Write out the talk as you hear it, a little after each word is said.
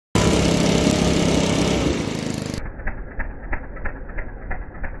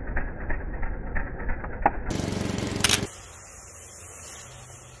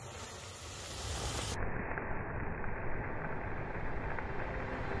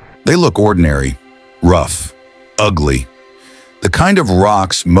They look ordinary, rough, ugly, the kind of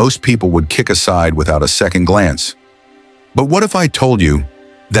rocks most people would kick aside without a second glance. But what if I told you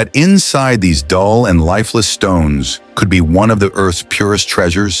that inside these dull and lifeless stones could be one of the Earth's purest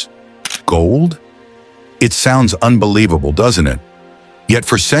treasures? Gold? It sounds unbelievable, doesn't it? Yet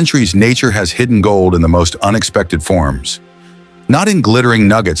for centuries, nature has hidden gold in the most unexpected forms. Not in glittering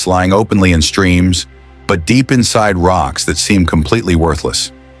nuggets lying openly in streams, but deep inside rocks that seem completely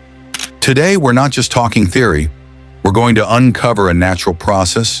worthless. Today, we're not just talking theory. We're going to uncover a natural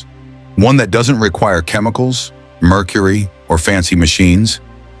process, one that doesn't require chemicals, mercury, or fancy machines,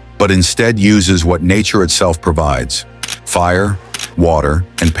 but instead uses what nature itself provides: fire, water,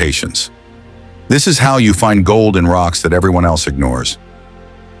 and patience. This is how you find gold in rocks that everyone else ignores.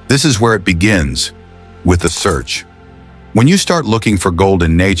 This is where it begins, with the search. When you start looking for gold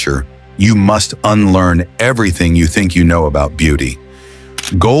in nature, you must unlearn everything you think you know about beauty.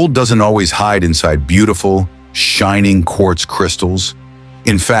 Gold doesn't always hide inside beautiful, shining quartz crystals.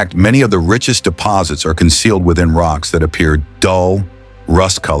 In fact, many of the richest deposits are concealed within rocks that appear dull,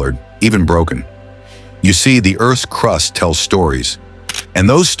 rust-colored, even broken. You see, the Earth's crust tells stories, and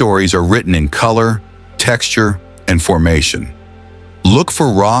those stories are written in color, texture, and formation. Look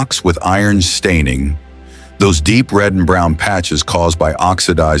for rocks with iron staining, those deep red and brown patches caused by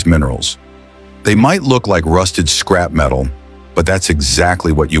oxidized minerals. They might look like rusted scrap metal, but that's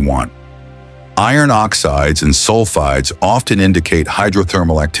exactly what you want. Iron oxides and sulfides often indicate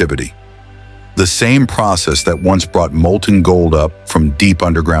hydrothermal activity, the same process that once brought molten gold up from deep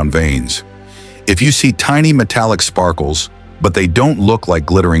underground veins. If you see tiny metallic sparkles, but they don't look like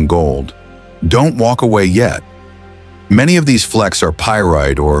glittering gold, don't walk away yet. Many of these flecks are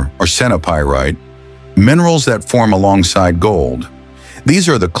pyrite or arsenopyrite, minerals that form alongside gold. These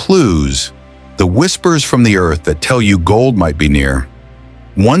are the clues, the whispers from the earth that tell you gold might be near.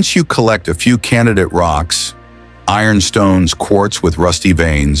 Once you collect a few candidate rocks, ironstones, quartz with rusty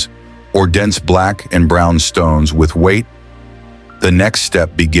veins, or dense black and brown stones with weight, the next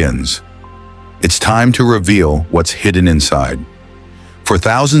step begins. It's time to reveal what's hidden inside. For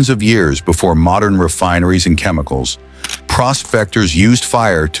thousands of years before modern refineries and chemicals, prospectors used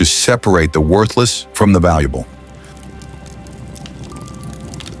fire to separate the worthless from the valuable.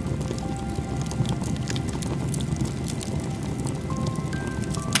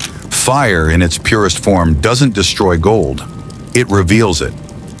 Fire, in its purest form, doesn't destroy gold. It reveals it.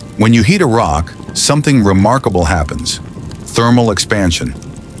 When you heat a rock, something remarkable happens: thermal expansion.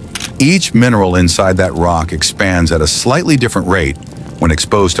 Each mineral inside that rock expands at a slightly different rate when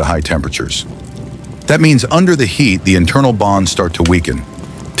exposed to high temperatures. That means under the heat, the internal bonds start to weaken.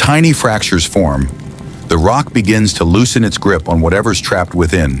 Tiny fractures form. The rock begins to loosen its grip on whatever's trapped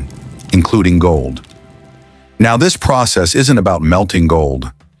within, including gold. Now, this process isn't about melting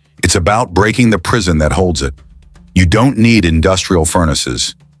gold. It's about breaking the prison that holds it. You don't need industrial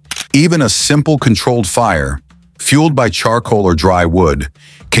furnaces. Even a simple controlled fire, fueled by charcoal or dry wood,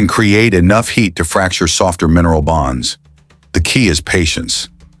 can create enough heat to fracture softer mineral bonds. The key is patience.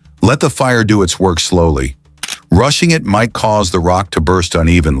 Let the fire do its work slowly. Rushing it might cause the rock to burst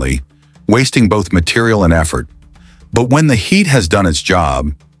unevenly, wasting both material and effort. But when the heat has done its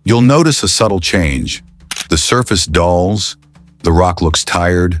job, you'll notice a subtle change. The surface dulls, the rock looks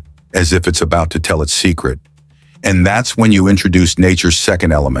tired, as if it's about to tell its secret. And that's when you introduce nature's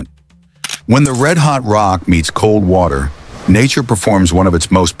second element. When the red-hot rock meets cold water, nature performs one of its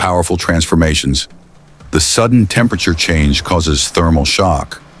most powerful transformations. The sudden temperature change causes thermal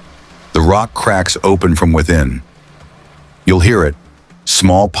shock. The rock cracks open from within. You'll hear it,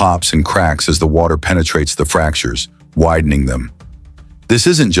 small pops and cracks as the water penetrates the fractures, widening them. This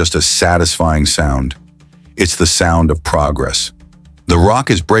isn't just a satisfying sound. It's the sound of progress. The rock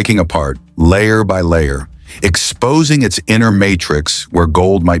is breaking apart, layer by layer, exposing its inner matrix where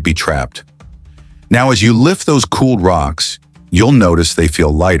gold might be trapped. Now, as you lift those cooled rocks, you'll notice they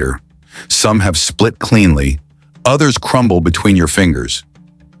feel lighter. Some have split cleanly, others crumble between your fingers.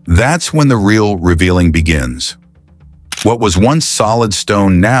 That's when the real revealing begins. What was once solid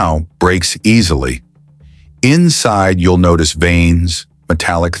stone now breaks easily. Inside, you'll notice veins,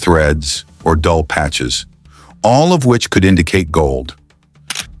 metallic threads, or dull patches, all of which could indicate gold.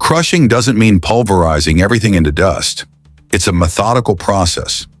 Crushing doesn't mean pulverizing everything into dust. It's a methodical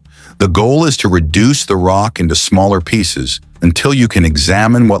process. The goal is to reduce the rock into smaller pieces until you can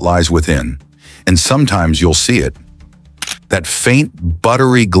examine what lies within. And sometimes you'll see it. That faint,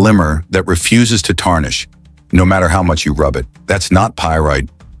 buttery glimmer that refuses to tarnish, no matter how much you rub it. That's not pyrite,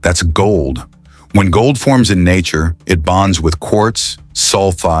 that's gold. When gold forms in nature, it bonds with quartz,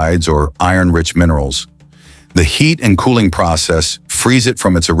 sulfides, or iron-rich minerals. The heat and cooling process freeze it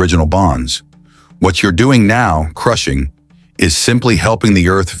from its original bonds. What you're doing now, crushing, is simply helping the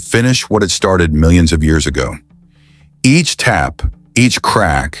Earth finish what it started millions of years ago. Each tap, each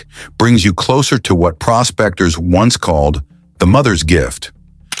crack, brings you closer to what prospectors once called the mother's gift.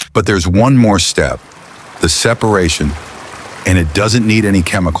 But there's one more step, the separation, and it doesn't need any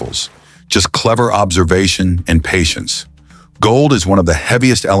chemicals, just clever observation and patience. Gold is one of the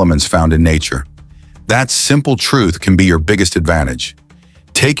heaviest elements found in nature. That simple truth can be your biggest advantage.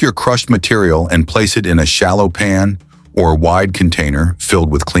 Take your crushed material and place it in a shallow pan or wide container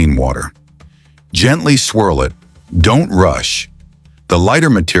filled with clean water. Gently swirl it. Don't rush. The lighter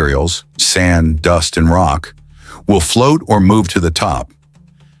materials, sand, dust, and rock, will float or move to the top.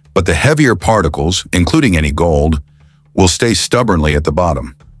 But the heavier particles, including any gold, will stay stubbornly at the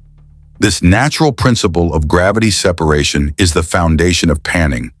bottom. This natural principle of gravity separation is the foundation of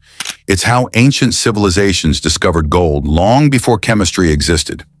panning. It's how ancient civilizations discovered gold long before chemistry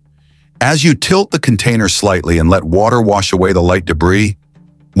existed. As you tilt the container slightly and let water wash away the light debris,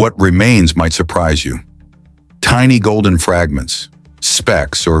 what remains might surprise you. Tiny golden fragments,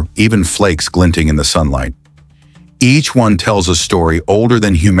 specks, or even flakes glinting in the sunlight. Each one tells a story older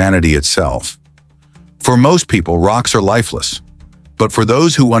than humanity itself. For most people, rocks are lifeless. But for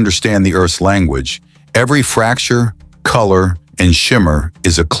those who understand the Earth's language, every fracture, color, and shimmer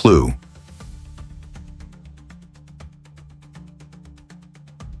is a clue.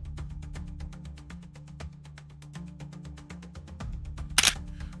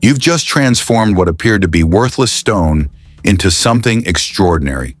 You've just transformed what appeared to be worthless stone into something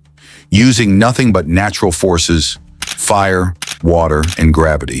extraordinary, using nothing but natural forces, fire, water, and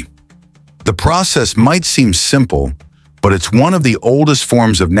gravity. The process might seem simple, but it's one of the oldest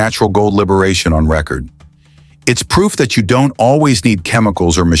forms of natural gold liberation on record. It's proof that you don't always need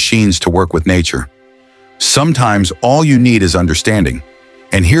chemicals or machines to work with nature. Sometimes all you need is understanding.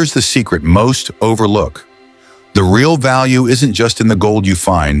 And here's the secret most overlook. The real value isn't just in the gold you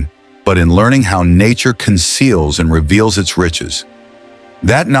find, but in learning how nature conceals and reveals its riches.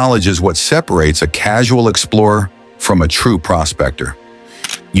 That knowledge is what separates a casual explorer from a true prospector.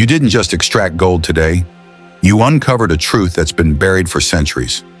 You didn't just extract gold today. You uncovered a truth that's been buried for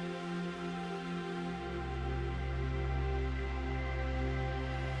centuries.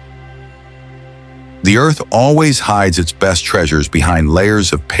 The Earth always hides its best treasures behind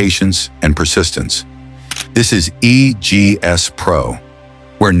layers of patience and persistence. This is EGS Pro,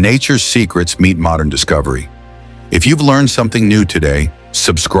 where nature's secrets meet modern discovery. If you've learned something new today,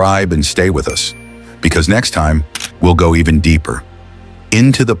 subscribe and stay with us, because next time we'll go even deeper,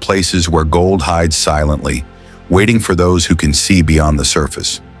 into the places where gold hides silently, waiting for those who can see beyond the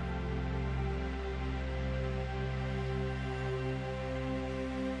surface.